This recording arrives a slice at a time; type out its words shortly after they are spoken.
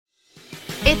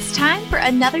It's time for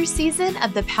another season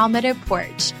of The Palmetto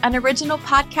Porch, an original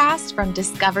podcast from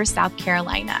Discover South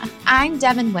Carolina. I'm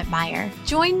Devin Whitmire.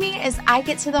 Join me as I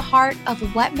get to the heart of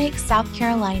what makes South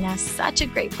Carolina such a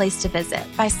great place to visit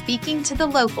by speaking to the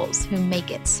locals who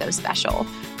make it so special.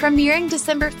 Premiering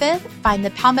December 5th, find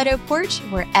The Palmetto Porch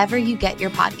wherever you get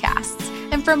your podcasts.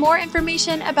 And for more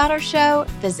information about our show,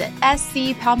 visit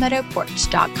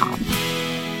scpalmettoporch.com.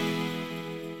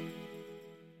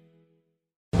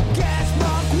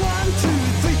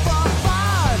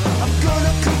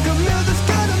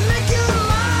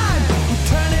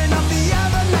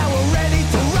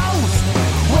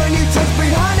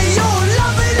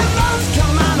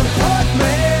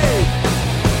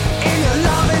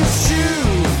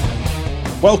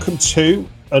 Welcome to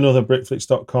another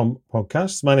Britflix.com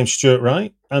podcast. My name's Stuart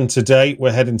Wright, and today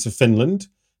we're heading to Finland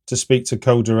to speak to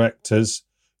co-directors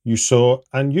Juuso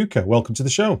and Jukka. Welcome to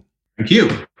the show. Thank you.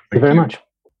 Thank you very much.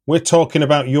 We're talking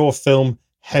about your film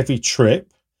Heavy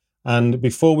Trip, and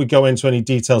before we go into any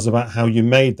details about how you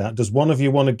made that, does one of you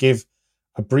want to give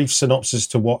a brief synopsis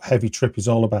to what Heavy Trip is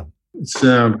all about? It's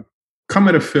a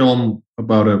comedy film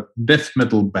about a death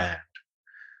metal band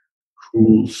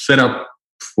who set up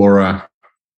for a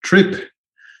trip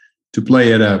to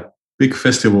play at a big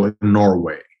festival in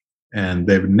Norway, and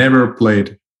they've never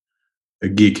played a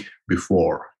gig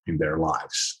before in their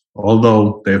lives,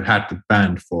 although they've had the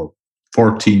band for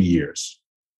 14 years.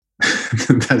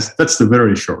 that's the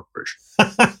very short version.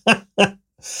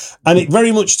 And it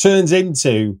very much turns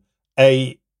into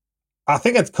I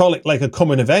think I'd call it like a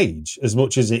coming of age as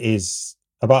much as it is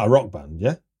about a rock band,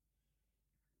 yeah?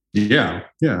 Yeah,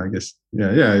 I guess.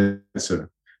 Yeah, it's a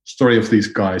story of these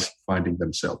guys finding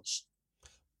themselves.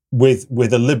 With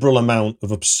a liberal amount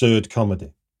of absurd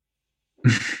comedy.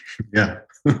 Yeah.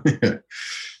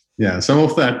 Yeah, some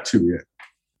of that too, yeah.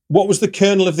 What was the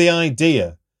kernel of the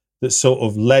idea that sort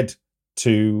of led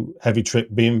to Heavy Trip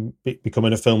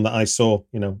becoming a film that I saw,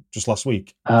 just last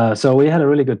week? So we had a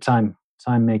really good time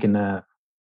making a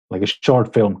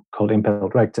short film called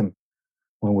Impelled Rectum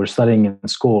when we were studying in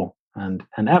school. And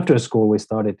after school, we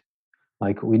started,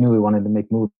 we knew we wanted to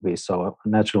make movies. So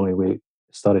naturally, we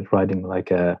started writing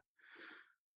a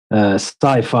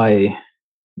sci-fi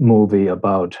movie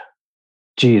about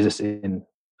Jesus in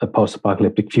a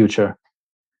post-apocalyptic future.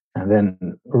 And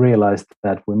then realized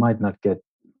that we might not get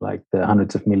the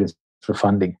hundreds of millions for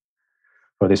funding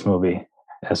for this movie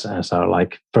as our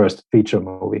first feature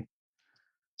movie.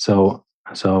 So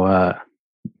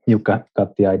you got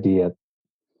the idea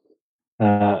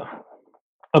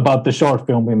about the short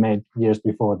film we made years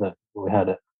before that. We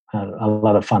had a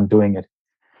lot of fun doing it,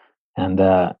 and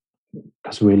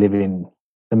because we live in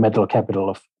the metal capital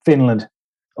of Finland,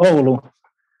 Oulu,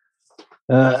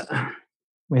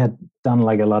 we had done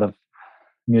a lot of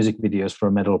music videos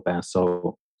for metal bands.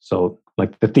 So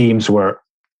the themes were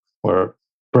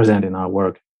present in our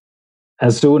work.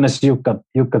 As soon as Jukka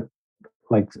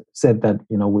said that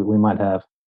we might have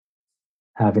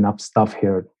enough stuff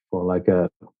here for a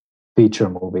feature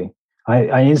movie,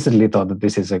 I instantly thought that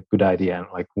this is a good idea.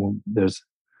 There's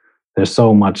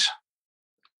so much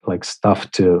stuff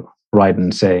to write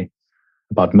and say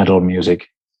about metal music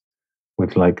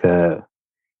with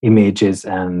images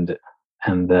and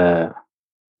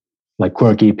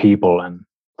quirky people, and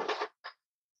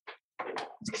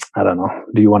I don't know.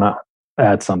 Do you want to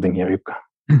add something here, Jukka?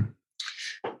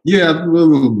 Yeah,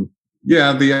 well,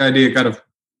 the idea kind of.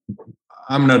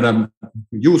 I'm not.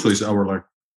 Juuso is our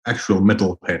actual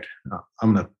metalhead.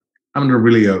 I'm not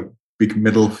really a big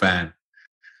metal fan.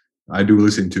 I do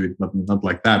listen to it, but not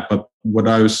like that. But what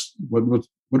was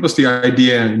the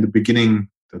idea in the beginning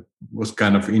that was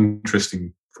kind of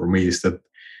interesting for me is that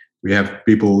we have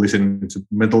people listening to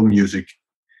metal music,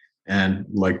 and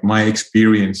my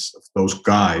experience of those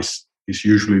guys is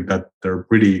usually that they're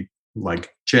pretty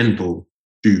gentle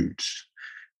dudes,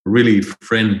 really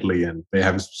friendly, and they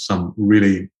have some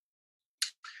really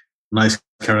nice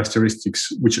characteristics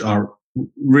which are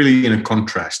really in a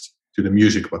contrast to the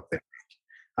music what they make.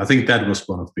 I think that was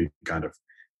one of the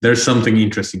there's something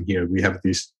interesting here. We have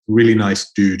these really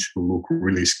nice dudes who look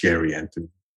really scary, and to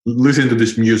listen to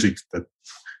this music that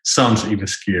sounds even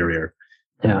scarier.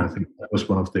 Yeah, I think that was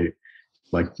one of the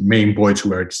main points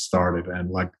where it started. And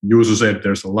like Juuso said,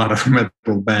 there's a lot of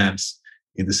metal bands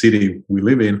in the city we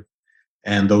live in,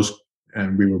 and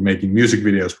we were making music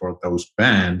videos for those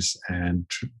bands, and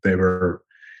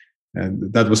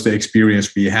that was the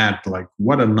experience we had.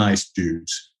 What a nice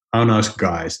dudes, how nice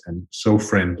guys, and so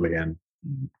friendly and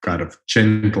kind of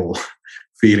gentle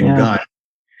feeling guy.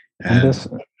 And there's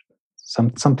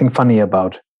something funny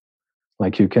about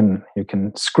you can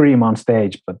scream on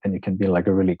stage, but then you can be a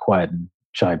really quiet and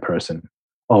shy person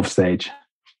off stage.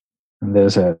 And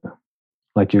there's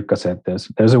like Jukka said,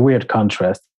 there's a weird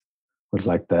contrast with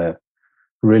like the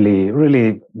really,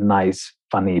 really nice,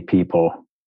 funny people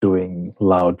doing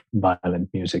loud, violent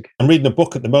music. I'm reading a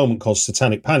book at the moment called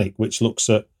Satanic Panic, which looks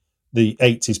at the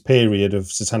 80s period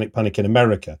of Satanic Panic in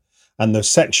America. And the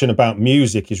section about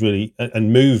music is really,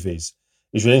 and movies,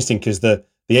 is really interesting because the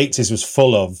 80s was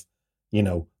full of,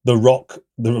 the rock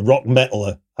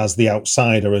metaler as the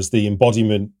outsider, as the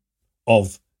embodiment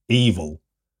of evil.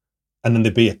 And then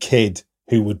there'd be a kid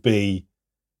who would be,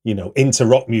 into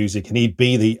rock music, and he'd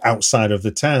be the outsider of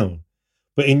the town.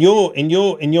 But in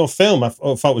your film, I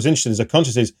thought was interesting as a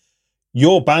contrast is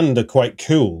your band are quite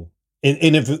cool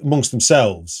in amongst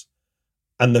themselves,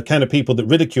 and the kind of people that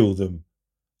ridicule them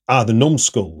are the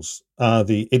numbskulls, are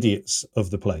the idiots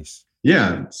of the place.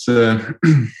 Yeah,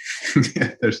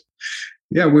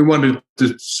 we wanted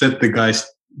to set the guys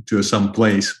to some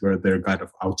place where they're kind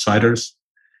of outsiders,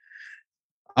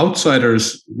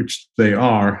 which they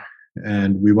are,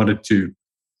 and we wanted to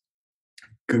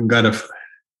kind of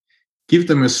give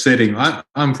them a setting.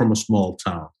 I'm from a small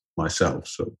town myself,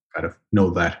 so kind of know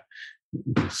that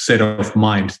set of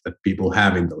mind that people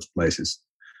have in those places.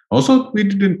 Also, we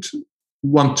didn't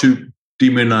want to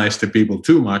demonize the people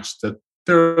too much, that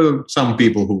there are some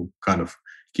people who kind of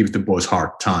give the boys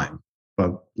hard time.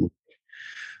 But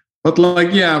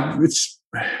like, yeah, it's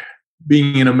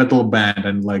being in a metal band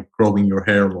and like growing your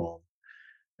hair long.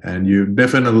 And you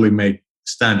definitely may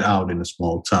stand out in a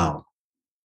small town,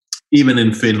 even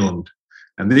in Finland.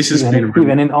 And this has been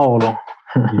even in Oulu.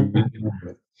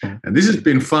 And this has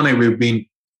been funny. We've been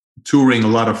touring a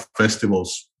lot of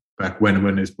festivals back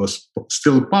when it was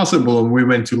still possible, and we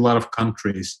went to a lot of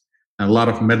countries, and a lot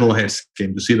of metalheads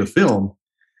came to see the film.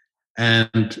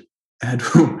 And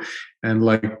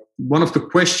like one of the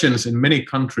questions in many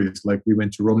countries, like we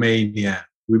went to Romania,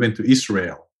 we went to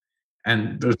Israel,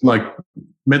 and there's like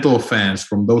metal fans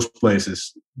from those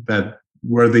places that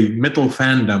where the metal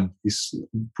fandom is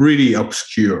pretty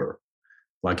obscure,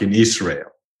 like in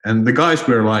Israel. And the guys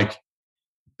were like,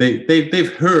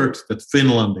 they've heard that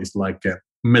Finland is like a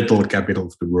metal capital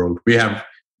of the world. We have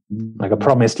like a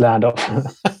promised land of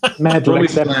metal.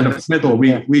 Promised land of metal.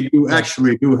 We do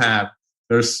have.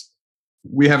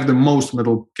 We have the most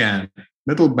metal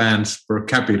bands per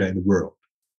capita in the world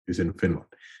is in Finland.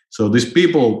 So these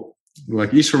people,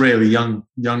 like Israeli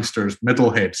youngsters,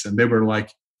 metalheads, and they were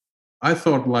like, I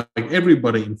thought like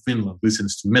everybody in Finland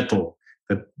listens to metal,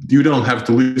 that you don't have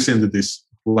to listen to this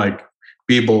like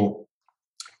people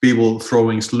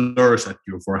throwing slurs at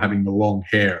you for having the long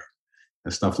hair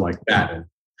and stuff like that. And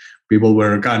people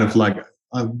were kind of like,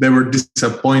 they were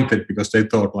disappointed because they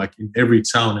thought like in every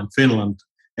town in Finland,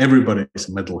 everybody is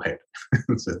a metalhead.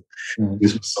 So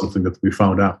this was something that we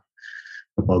found out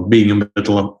about being a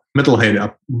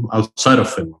metalhead outside of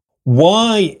Finland.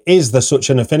 Why is there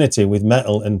such an affinity with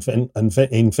metal in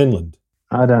Finland?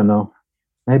 I don't know.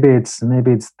 Maybe it's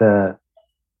the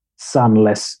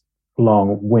sunless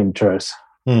long winters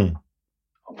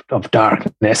of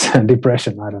darkness and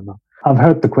depression. I don't know. I've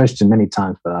heard the question many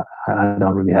times, but I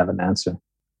don't really have an answer.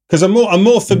 Because I'm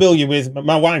more familiar with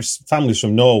my wife's family's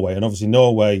from Norway, and obviously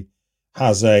Norway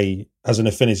has an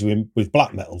affinity with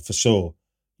black metal for sure.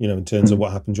 In terms of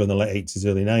what happened during the late 80s,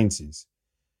 early 90s.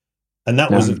 And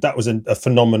that was a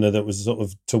phenomena that was sort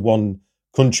of to one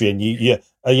country. And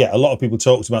a lot of people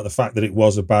talked about the fact that it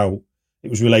was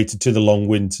related to the long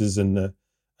winters and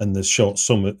the short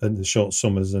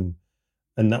summers, and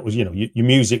that was your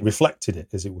music reflected it,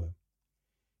 as it were.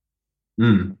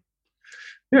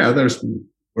 Yeah, there's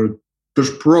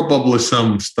probably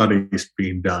some studies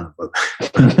being done, but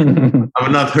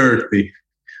I've not heard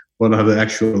what are the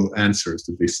actual answers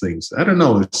to these things. I don't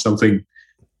know. It's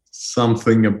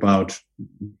something about,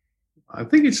 I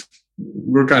think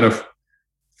we're kind of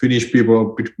Finnish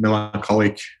people, a bit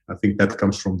melancholic. I think that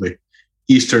comes from the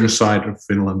eastern side of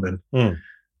Finland. And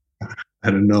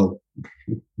I don't know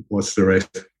what's the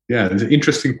rest. Yeah, it's an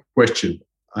interesting question.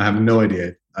 I have no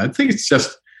idea. I think it's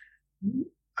just,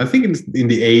 in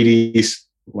the 80s,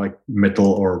 like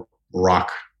metal or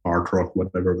rock, hard rock,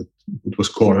 whatever it was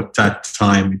called at that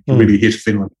time, it really hit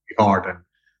Finland hard, and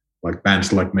like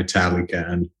bands like Metallica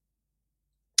and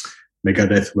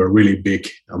Megadeth were really big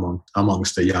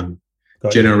amongst the young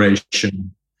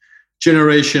generation,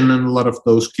 and a lot of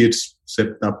those kids set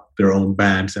up their own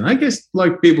bands. And I guess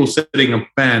like people setting up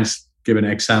bands give an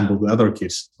example to other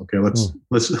kids. Okay, let's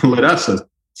let us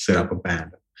set up a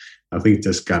band. I think it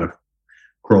just kind of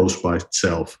grows by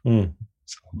itself.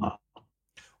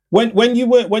 When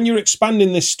you're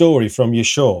expanding this story from your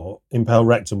short Impel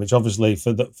Rectum, which obviously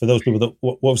for those people that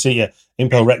obviously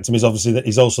Impel Rectum is obviously that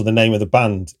is also the name of the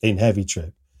band in Heavy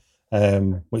Trip,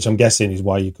 which I'm guessing is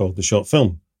why you called the short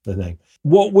film the name.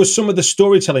 What were some of the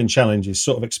storytelling challenges,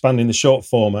 sort of expanding the short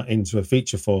format into a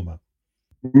feature format?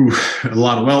 Ooh, a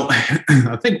lot. Well,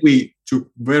 I think we took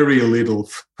very little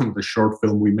from the short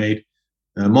film we made,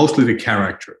 mostly the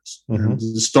characters. Mm-hmm.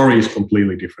 The story is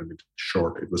completely different in the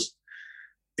short. It was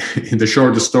in the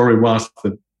short. The story was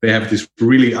that they have this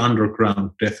really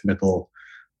underground death metal,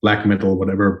 black metal,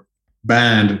 whatever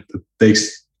band that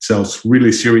takes itself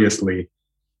really seriously,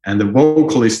 and the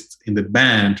vocalist in the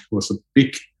band was a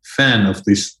big fan of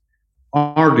these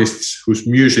artists whose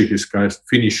music is kind of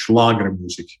Finnish Schlager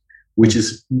music, which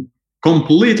is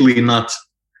completely not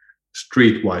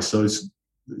streetwise. So it's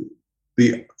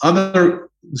the other.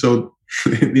 So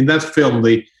in that film,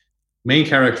 the main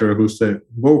character, who's the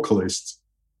vocalist,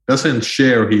 doesn't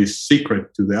share his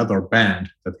secret to the other band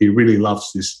that he really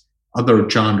loves this other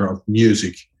genre of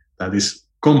music that is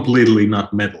completely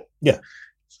not metal. Yeah.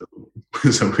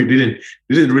 So we didn't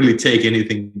really take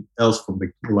anything else from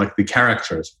the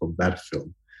characters from that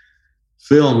film.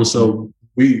 So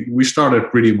we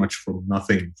started pretty much from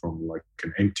nothing, from like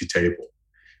an empty table.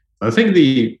 I think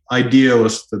the idea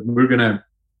was that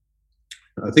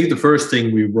I think the first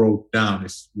thing we wrote down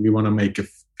is we want to make a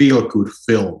feel-good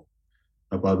film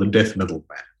about the death metal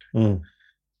band.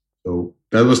 So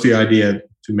that was the idea,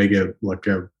 to make it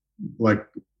like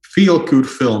feel-good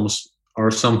films are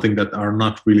something that are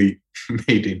not really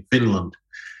made in Finland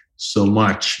so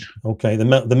much. Okay,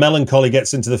 the melancholy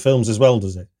gets into the films as well,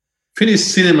 does it? Finnish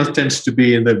cinema tends to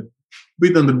be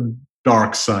bit on the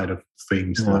dark side of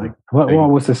things. Yeah. What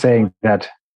was the saying that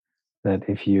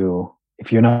if you're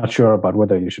not sure about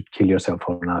whether you should kill yourself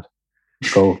or not,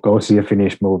 go see a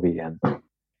Finnish movie and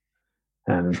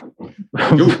I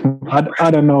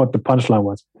don't know what the punchline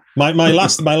was. My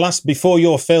last before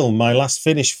your film, my last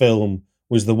Finnish film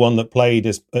was the one that played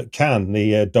at Cannes,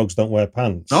 the Dogs Don't Wear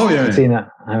Pants. Oh yeah,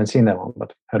 I haven't seen that one,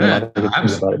 but heard a lot of good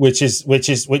things about it.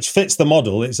 Which fits the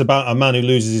model. It's about a man who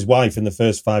loses his wife in the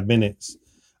first 5 minutes,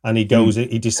 and he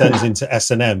descends into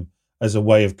S&M as a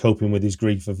way of coping with his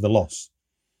grief of the loss.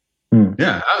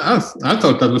 Yeah, I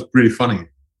thought that was pretty funny.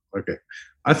 Okay,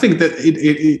 I think that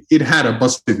it had a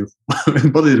positive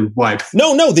vibe.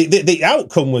 No, the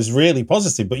outcome was really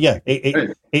positive, but yeah,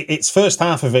 its first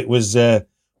half of it was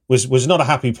not a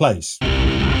happy place.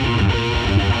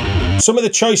 Some of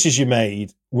the choices you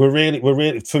made were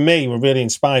really for me were really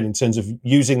inspired in terms of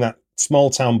using that small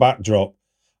town backdrop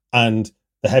and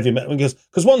the heavy metal,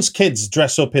 because once kids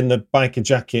dress up in the biker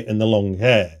jacket and the long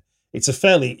hair, it's a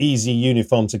fairly easy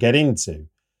uniform to get into,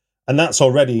 and that's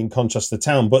already in contrast to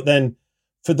town. But then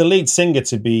for the lead singer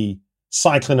to be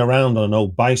cycling around on an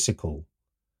old bicycle,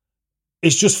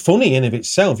 it's just funny in of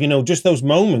itself. Just those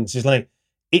moments is like,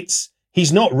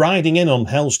 he's not riding in on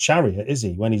Hell's Chariot, is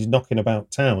he, when he's knocking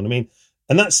about town? I mean,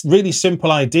 and that's really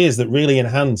simple ideas that really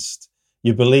enhanced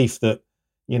your belief that,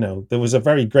 there was a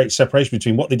very great separation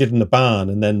between what they did in the barn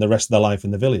and then the rest of their life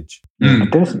in the village.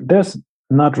 There's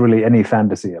not really any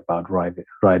fantasy about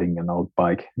riding an old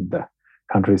bike in the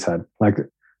countryside. Like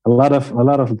a lot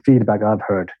of feedback I've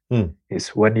heard is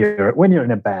when you're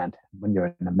in a band, when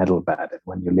you're in a metal band, and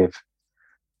when you live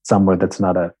somewhere that's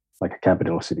not a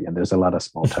capital city, and there's a lot of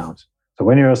small towns. So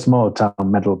when you're a small town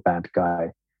metal band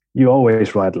guy, you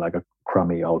always ride like a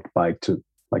crummy old bike to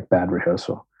like band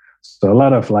rehearsal. So a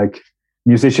lot of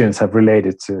musicians have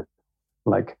related to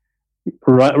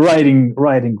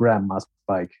riding grandma's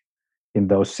bike in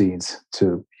those scenes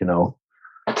to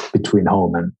between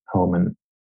home and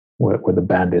where the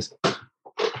band is.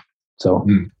 So,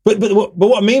 but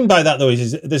what I mean by that though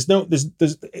is there's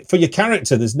for your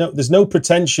character there's no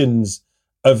pretensions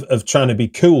of trying to be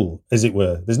cool, as it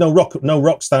were. There's no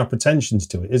rock star pretensions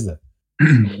to it, is there?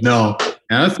 No,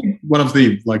 and I think one of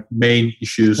the main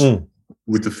issues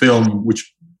with the film,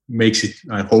 which makes it,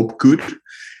 I hope, good,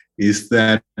 is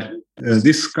that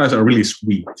these guys are really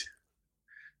sweet.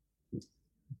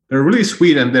 They're really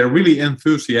sweet and they're really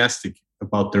enthusiastic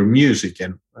about their music.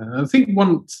 And I think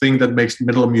one thing that makes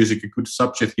metal music a good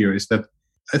subject here is that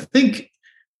I think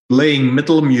playing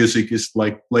metal music is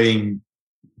like playing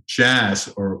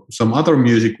jazz or some other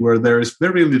music where there is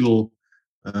very little,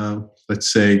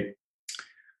 let's say,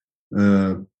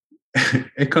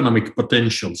 economic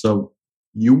potential. So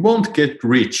you won't get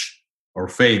rich or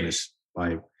famous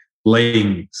by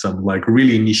playing some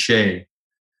really niche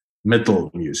metal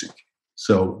music.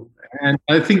 So, and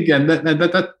I think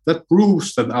that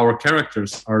proves that our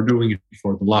characters are doing it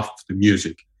for the love of the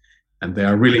music, and they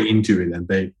are really into it, and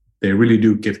they really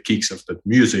do get kicks of that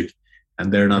music,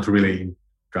 and they're not really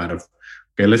kind of,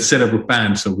 okay, let's set up a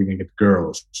band so we can get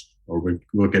girls, or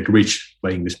we'll get rich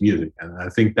playing this music. And I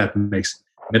think that makes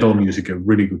metal music a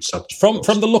really good subject.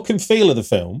 From the look and feel of the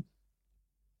film,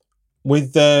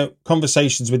 with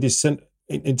conversations with his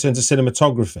in terms of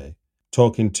cinematography,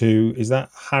 talking to, is that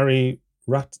Harry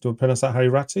Rat? Do I pronounce that Harry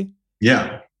Ratti?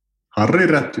 Yeah, Harry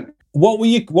Ratti. What were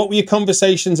your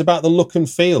conversations about the look and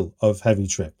feel of Heavy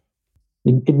Trip?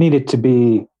 It needed to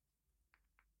be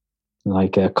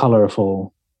like a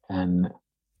colorful and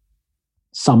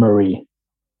summery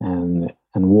and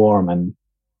warm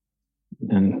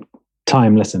and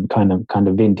timeless and kind of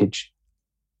vintage.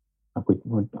 Like we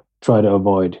would try to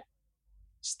avoid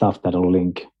stuff that'll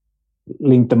link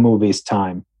the movie's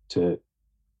time to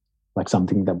like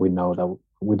something that we know that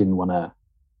we didn't want to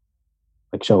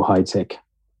like show high tech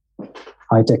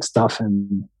stuff,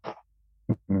 and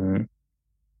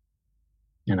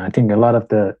I think a lot of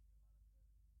the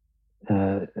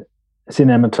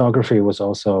cinematography was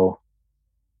also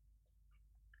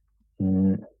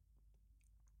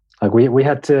like we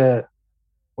had to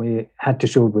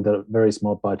shoot with a very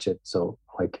small budget, so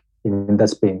like even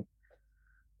that's been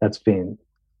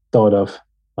thought of.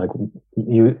 Like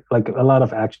a lot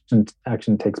of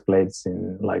action takes place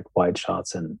in like wide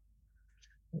shots, and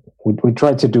we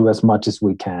tried to do as much as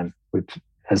we can with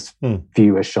as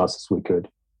few as shots as we could,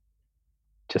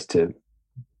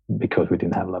 because we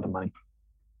didn't have a lot of money.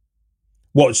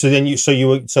 What? So then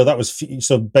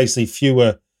so basically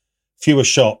fewer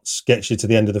shots gets you to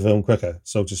the end of the film quicker,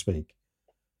 so to speak.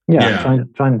 Yeah.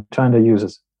 Trying to use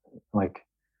as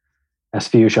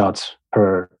few shots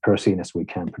per scene as we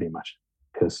can, pretty much,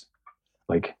 because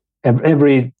like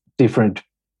every different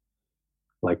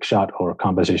like shot or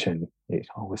composition, it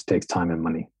always takes time and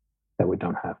money that we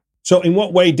don't have. So in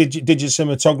what way did your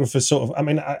cinematographer sort of, I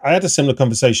mean, I had a similar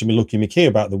conversation with Lucky McKee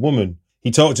about the woman.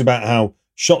 He talked about how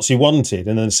shots he wanted,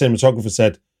 and then the cinematographer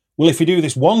said, well, if we do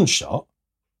this one shot,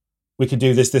 we could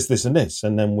do this, and this,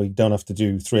 and then we don't have to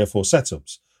do 3 or 4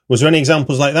 setups. Was there any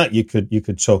examples like that you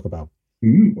could talk about?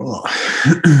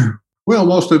 Well,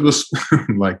 most of it was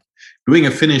like doing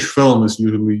a finished film is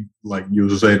usually, like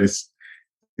you said, it's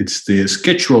the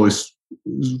schedule is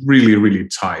really, really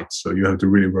tight, so you have to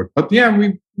really work. But yeah,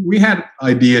 we had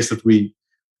ideas that we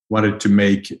wanted to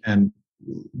make, and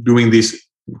doing these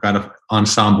kind of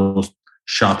ensemble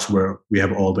shots where we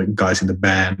have all the guys in the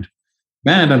band,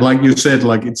 and like you said,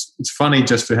 like it's funny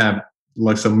just to have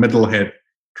like some metalhead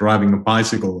driving a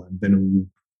bicycle, and then we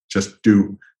just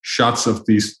do shots of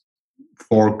these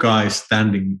 4 guys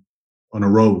standing on a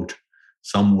road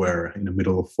somewhere in the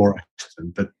middle of forest,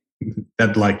 and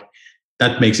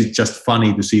that makes it just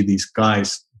funny to see these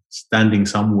guys standing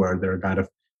somewhere. They're kind of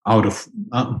out of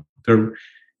their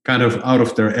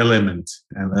element.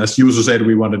 And as Juuso said,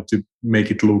 we wanted to make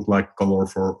it look like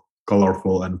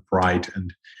colorful and bright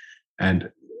and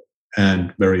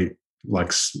very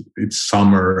like it's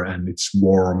summer and it's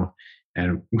warm.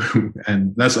 And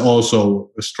that's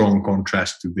also a strong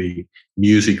contrast to the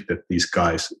music that these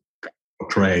guys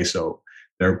portray. So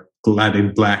they're clad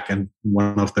in black, and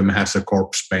one of them has a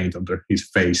corpse paint under his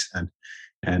face, and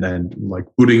like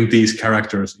putting these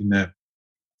characters in a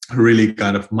really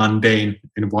kind of mundane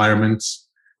environments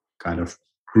kind of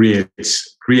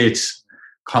creates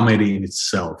comedy in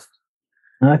itself.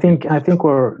 And I think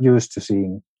we're used to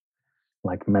seeing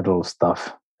like metal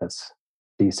stuff that's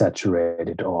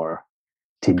desaturated or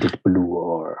tinted blue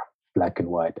or black and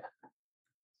white,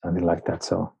 something like that.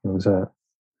 So it was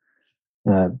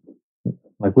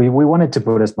like we wanted to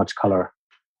put as much color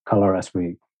as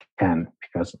we can,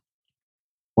 because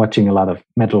watching a lot of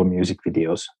metal music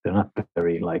videos, they're not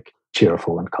very like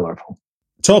cheerful and colorful.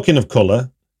 Talking of color,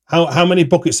 how many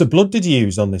buckets of blood did you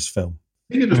use on this film?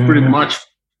 I think it was pretty much,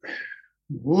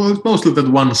 well, it's mostly that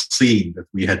one scene that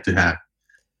we had to have.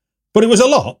 But it was a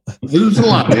lot. It was a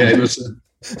lot, yeah. It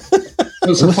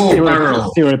was a whole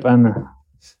barrel. Syrup and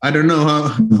I don't know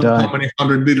how many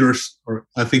 100 liters, or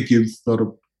I think you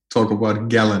talk about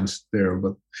gallons there,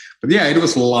 but yeah, it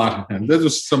was a lot, and that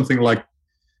was something like,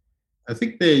 I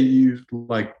think they used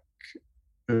like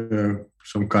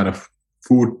some kind of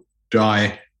food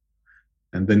dye,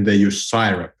 and then they use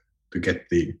syrup to get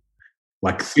the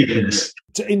like thickness.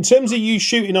 In terms of you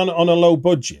shooting on a low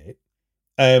budget,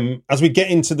 as we get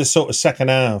into the sort of second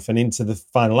half and into the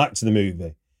final act of the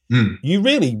movie, you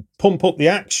really pump up the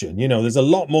action. You know, there's a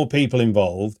lot more people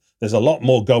involved. There's a lot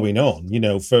more going on. You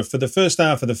know, for the first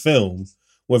half of the film,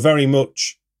 we're very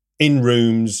much in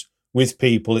rooms with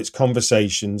people. It's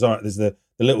conversations. All right, there's the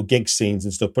little gig scenes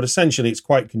and stuff, but essentially it's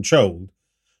quite controlled.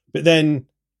 But then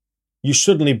you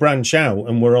suddenly branch out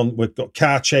and we've got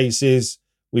car chases,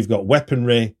 we've got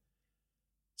weaponry.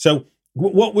 So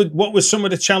what were some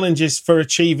of the challenges for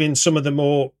achieving some of the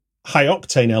more high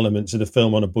octane elements of the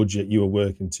film on a budget you were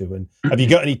working to? And have you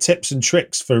got any tips and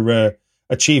tricks for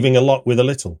achieving a lot with a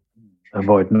little?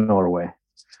 Avoid Norway.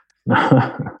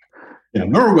 Yeah,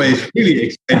 Norway is really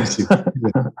expensive.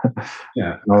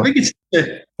 Yeah, I think it's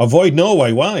avoid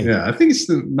Norway. Why? Yeah, I think it's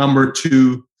the number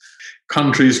 2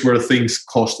 countries where things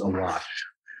cost a lot.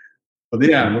 But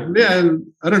yeah,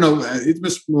 I don't know. It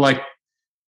was like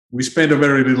we spent a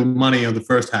very little money on the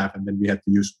first half, and then we had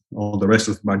to use all the rest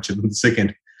of the budget in the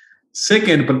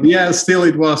second. But yeah, still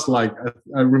it was like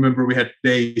I remember we had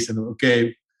days, and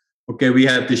okay, we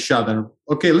had this shot, and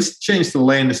okay, let's change the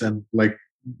lens and like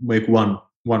make one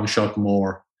shot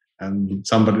more, and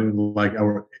somebody like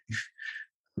our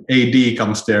AD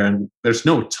comes there, and there's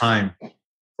no time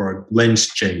for a lens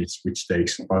change, which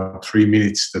takes about 3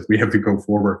 minutes that we have to go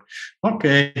forward.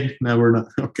 Okay, now we're not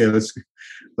okay. Let's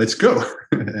go.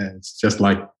 It's just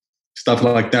like stuff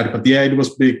like that. But yeah, it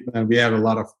was big, and we have a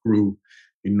lot of crew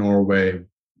in Norway,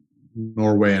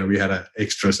 and we had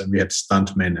extras, and we had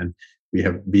stuntmen, and we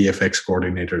have VFX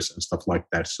coordinators and stuff like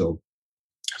that. So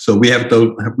we had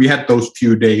those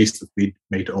few days that we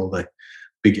made all the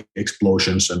big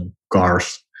explosions and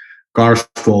cars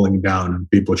falling down and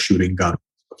people shooting guns,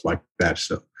 stuff like that.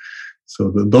 So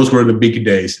those were the big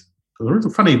days. It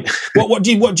was funny. What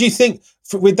do you think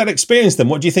with that experience? Then,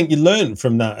 what do you think you learned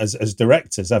from that as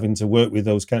directors, having to work with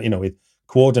those kind, with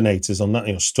coordinators on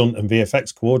that, stunt and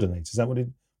VFX coordinators?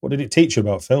 What did it teach you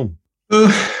about film?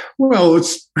 Well,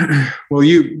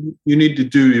 you need to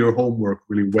do your homework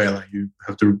really well, and you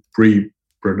have to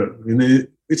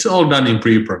it's all done in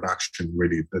pre-production,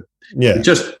 really. But you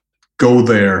just go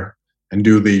there and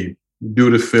do the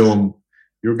film.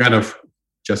 You're kind of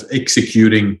just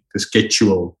executing the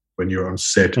schedule when you're on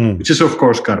set, which is of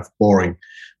course kind of boring,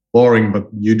 but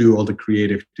you do all the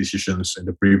creative decisions in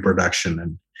the pre-production,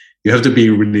 and you have to be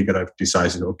really kind of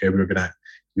decisive. Okay, we're gonna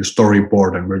do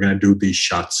storyboard, and we're gonna do these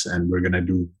shots, and we're gonna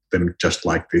do them just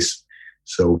like this.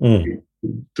 So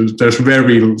there's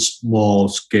very small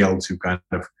scale to kind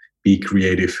of be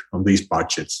creative on these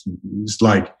budgets.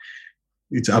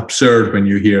 It's absurd when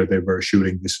you hear they were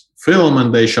shooting this film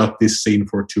and they shot this scene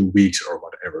for 2 weeks or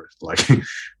whatever. Like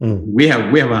we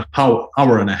have an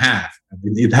hour and a half.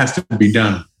 It has to be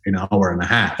done in an hour and a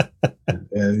half.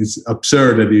 It's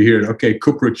absurd that you hear, okay,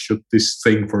 Kubrick shot this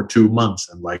thing for 2 months,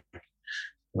 and like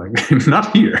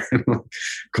not here.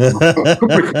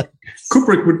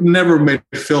 Kubrick would never make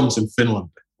films in Finland,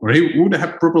 or he would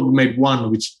have probably made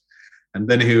one, and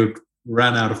then he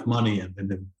ran out of money, and then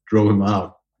they drove him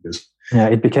out. Yeah,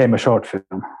 it became a short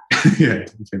film. Yeah,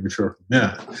 it became a short film.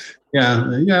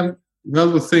 Yeah.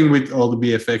 Well, the thing with all the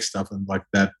VFX stuff and like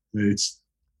that, it's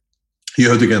you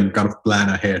have to kind of plan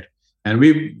ahead. And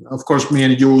we, of course, me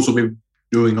and Juuso, we're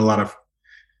doing a lot of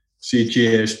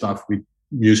CGI stuff with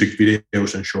music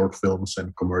videos and short films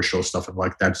and commercial stuff and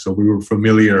like that. So we were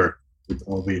familiar with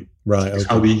all the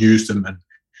how they use them and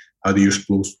how they use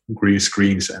green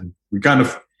screens, and we kind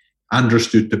of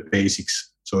understood the basics.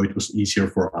 So it was easier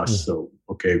for us. So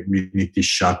okay, we need this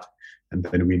shot, and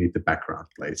then we need the background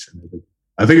plates. And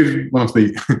I think it's one of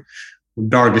the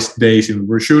darkest days. And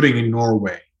we're shooting in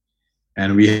Norway,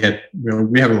 and we have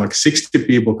like 60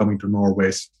 people coming to Norway.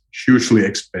 It's hugely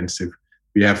expensive.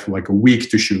 We have like a week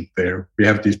to shoot there. We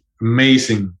have these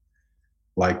amazing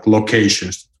like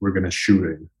locations that we're gonna shoot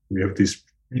in. We have these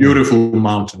beautiful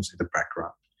mountains in the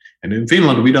background. And in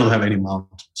Finland, we don't have any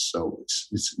mountains, so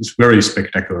it's very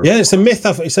spectacular. Yeah, it's a myth.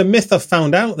 I've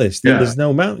found out this. There's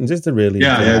no mountains, is there really?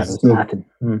 Yeah.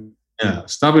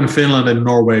 Stuff in Finland and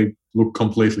Norway look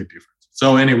completely different.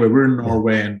 So anyway, we're in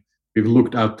Norway, and we've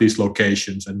looked out these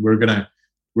locations, and we're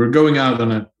going out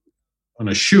on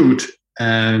a shoot,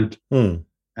 and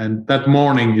that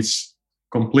morning it's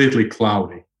completely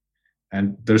cloudy,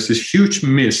 and there's this huge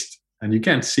mist, and you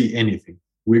can't see anything.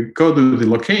 We go to the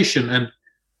location, and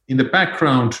in the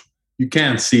background, you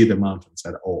can't see the mountains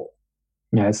at all.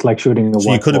 Yeah, it's like shooting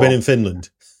So you could have been in Finland.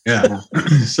 Yeah.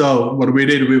 So what we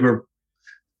did,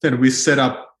 we set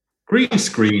up green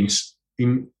screens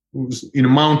in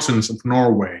mountains of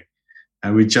Norway,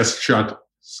 and we just shot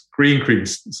green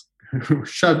screens,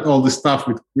 shot all the stuff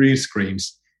with green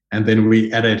screens, and then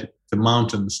we added the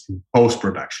mountains in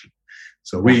post-production.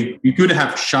 So we could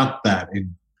have shot that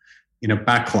in a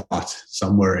backlot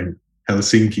somewhere in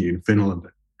Helsinki in Finland.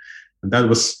 And that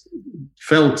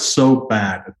felt so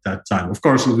bad at that time. Of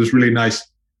course, it was really nice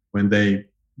when the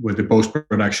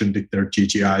post-production did their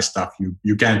CGI stuff.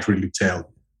 You can't really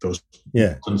tell those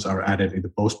mountains are added in the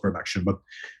post-production. But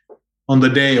on the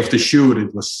day of the shoot,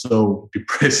 it was so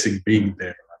depressing being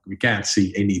there. We can't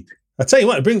see anything. I tell you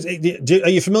what, it brings. Are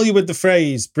you familiar with the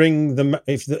phrase "Bring the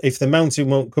if the mountain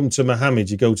won't come to Muhammad,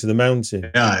 you go to the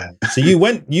mountain"? Yeah. So you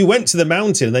went to the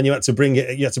mountain, and then you had to bring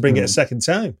it. You had to bring it a second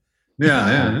time.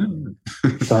 Yeah.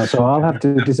 So I'll have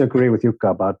to disagree with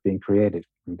Jukka about being creative,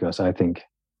 because I think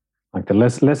like the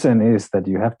lesson is that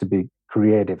you have to be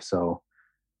creative. So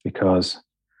because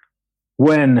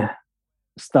when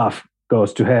stuff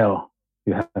goes to hell,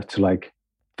 you have to like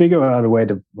figure out a way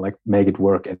to like make it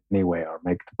work anyway, or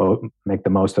make the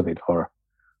most of it, or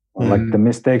like the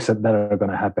mistakes that are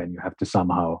going to happen, you have to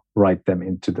somehow write them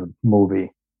into the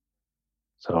movie.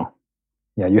 So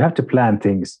yeah, you have to plan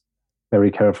things very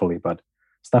carefully, but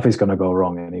stuff is going to go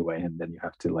wrong anyway, and then you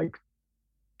have to like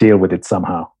deal with it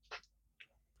somehow.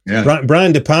 Yeah.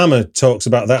 Brian De Palma talks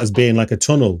about that as being like a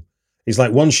tunnel. He's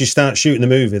like, once you start shooting the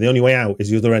movie, the only way out is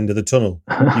the other end of the tunnel.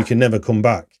 You can never come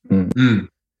back.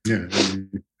 Yeah,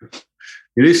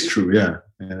 it is true. Yeah,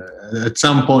 at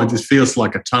some point it feels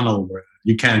like a tunnel where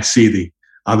you can't see the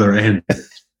other end.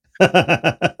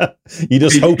 You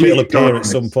just hope it'll appear at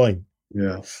some point.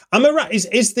 Yeah. Am I right?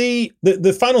 Is the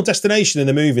final destination in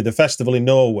the movie the festival in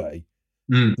Norway?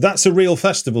 That's a real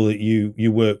festival that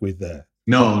you work with there?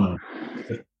 No.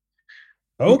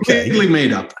 Okay. Completely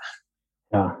made up.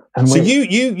 Yeah. And so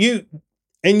you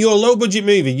in your low budget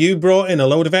movie, you brought in a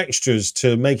load of extras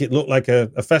to make it look like a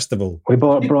festival. We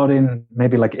brought in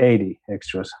maybe like 80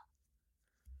 extras.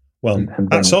 Well,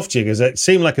 hats off to you, because it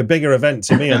seemed like a bigger event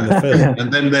to me on the film.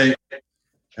 And then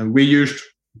we used,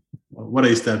 what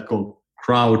is that called?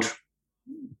 Crowd.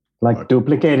 Like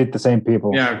duplicated the same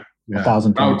people. Yeah.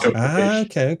 1,000 times.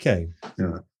 Okay.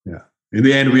 Yeah. In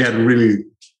the end, we had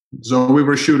so we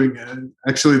were shooting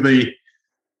actually the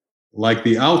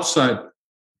outside.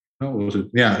 How was it?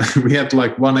 Yeah, we had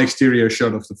like one exterior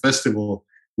shot of the festival,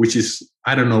 which is,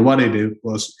 I don't know what it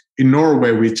was. In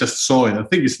Norway, we just saw it. I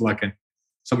think it's like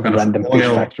some kind random of oil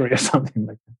fish factory or something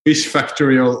like that. Fish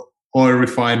factory or oil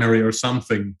refinery or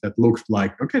something that looked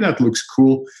like, okay, that looks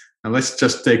cool. And let's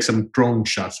just take some drone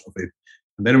shots of it.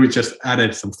 And then we just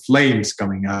added some flames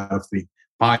coming out of the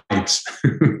pipes.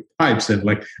 And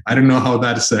like, I don't know how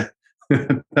that's a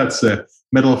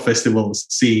metal festival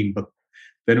scene, but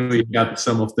then we got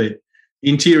some of the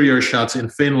interior shots in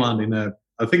Finland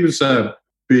I think it was a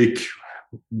big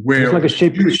it's like a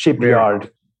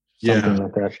shipyard. Something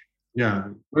like that. Yeah,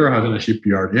 warehouse in a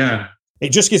shipyard. Yeah.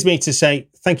 It just gives me to say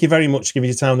thank you very much for giving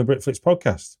your time on the Britflix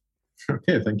podcast.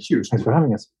 Okay, thank you. Thanks for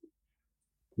having us.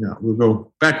 Yeah, we'll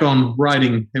go back on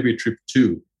writing Heavy Trip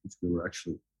 2, which we were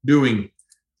actually doing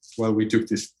while we took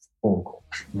this phone call.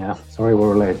 Yeah, sorry we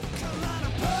were late.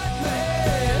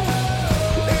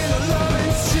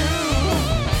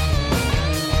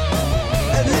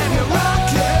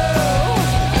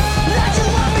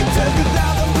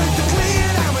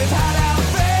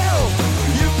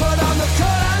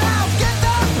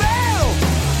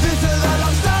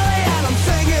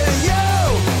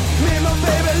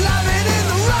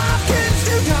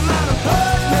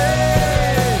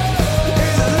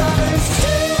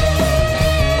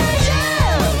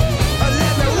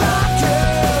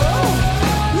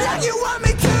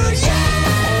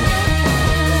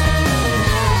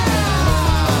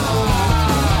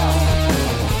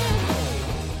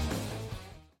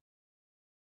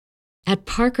 At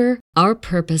Parker, our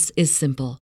purpose is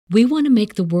simple. We want to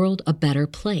make the world a better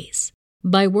place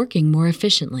by working more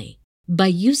efficiently, by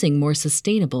using more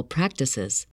sustainable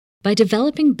practices, by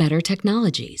developing better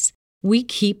technologies. We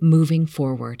keep moving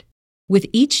forward. With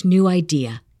each new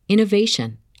idea,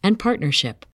 innovation, and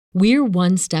partnership, we're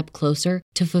one step closer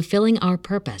to fulfilling our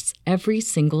purpose every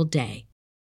single day.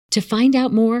 To find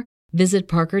out more, visit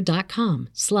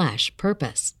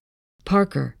parker.com/purpose.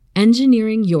 Parker,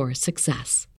 engineering your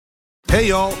success. Hey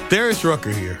y'all, Darius Rucker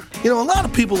here. You know, a lot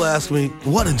of people ask me,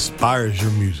 what inspires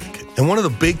your music? And one of the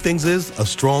big things is a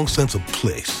strong sense of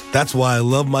place. That's why I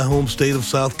love my home state of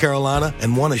South Carolina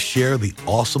and want to share the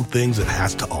awesome things it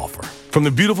has to offer. From the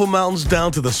beautiful mountains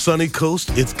down to the sunny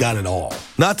coast, it's got it all.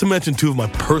 Not to mention two of my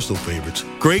personal favorites,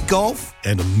 great golf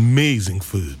and amazing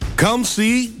food. Come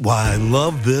see why I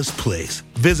love this place.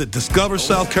 Visit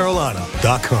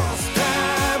discoversouthcarolina.com.